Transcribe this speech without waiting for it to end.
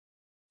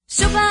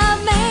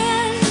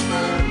Superman,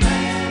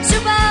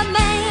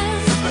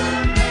 Superman,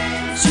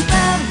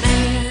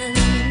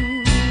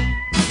 Superman.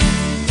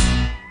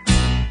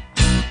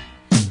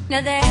 Now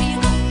there you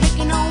go,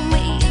 picking on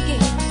me again,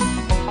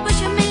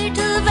 pushing me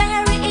to the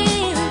very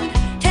end,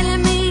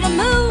 telling me to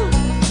move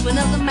to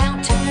another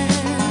mountain.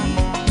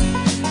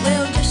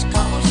 Well, just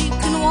 'cause you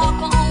can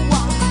walk on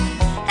water,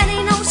 that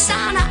ain't no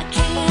sign I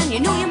can. You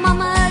know your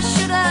mama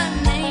should have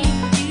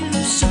named you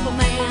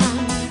Superman.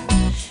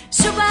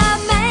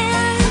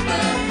 Superman,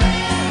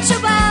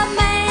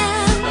 Superman,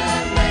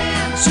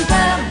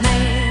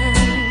 Superman.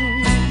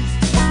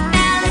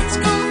 Now let's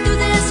go through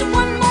this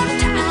one more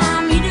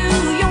time. You do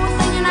your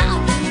thing and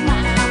I'll do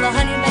mine. But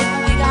honey, baby,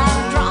 we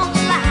gotta draw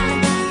the line.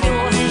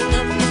 Your hang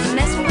up is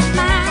messing with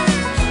mine.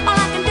 All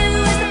I can do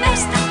is the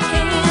best I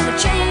can to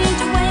change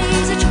the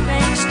ways that you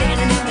can't stand.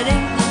 And if it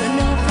ain't good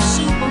enough for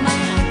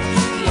Superman,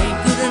 you ain't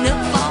good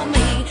enough for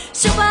me.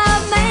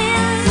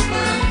 Superman,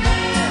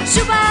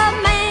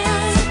 Superman,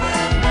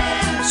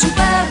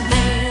 Superman.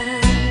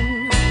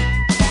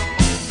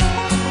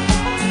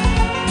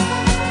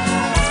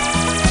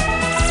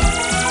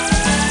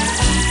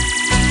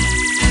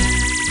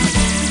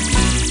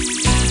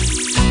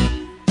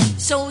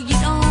 So you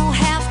don't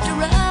have to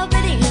rub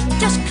it in,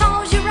 just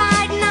 'cause you're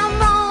right and I'm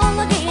wrong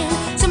again.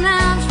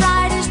 Sometimes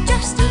right is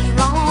just as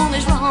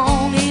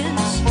wrong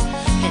is.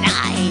 And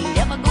I ain't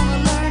ever gonna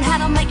learn how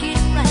to make it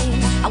rain.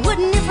 I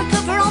wouldn't if I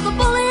cover all the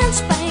bull in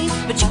Spain.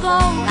 But you go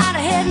right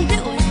ahead and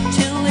do it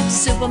till it's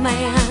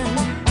Superman.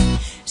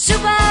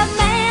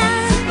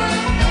 Superman,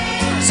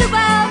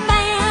 Superman.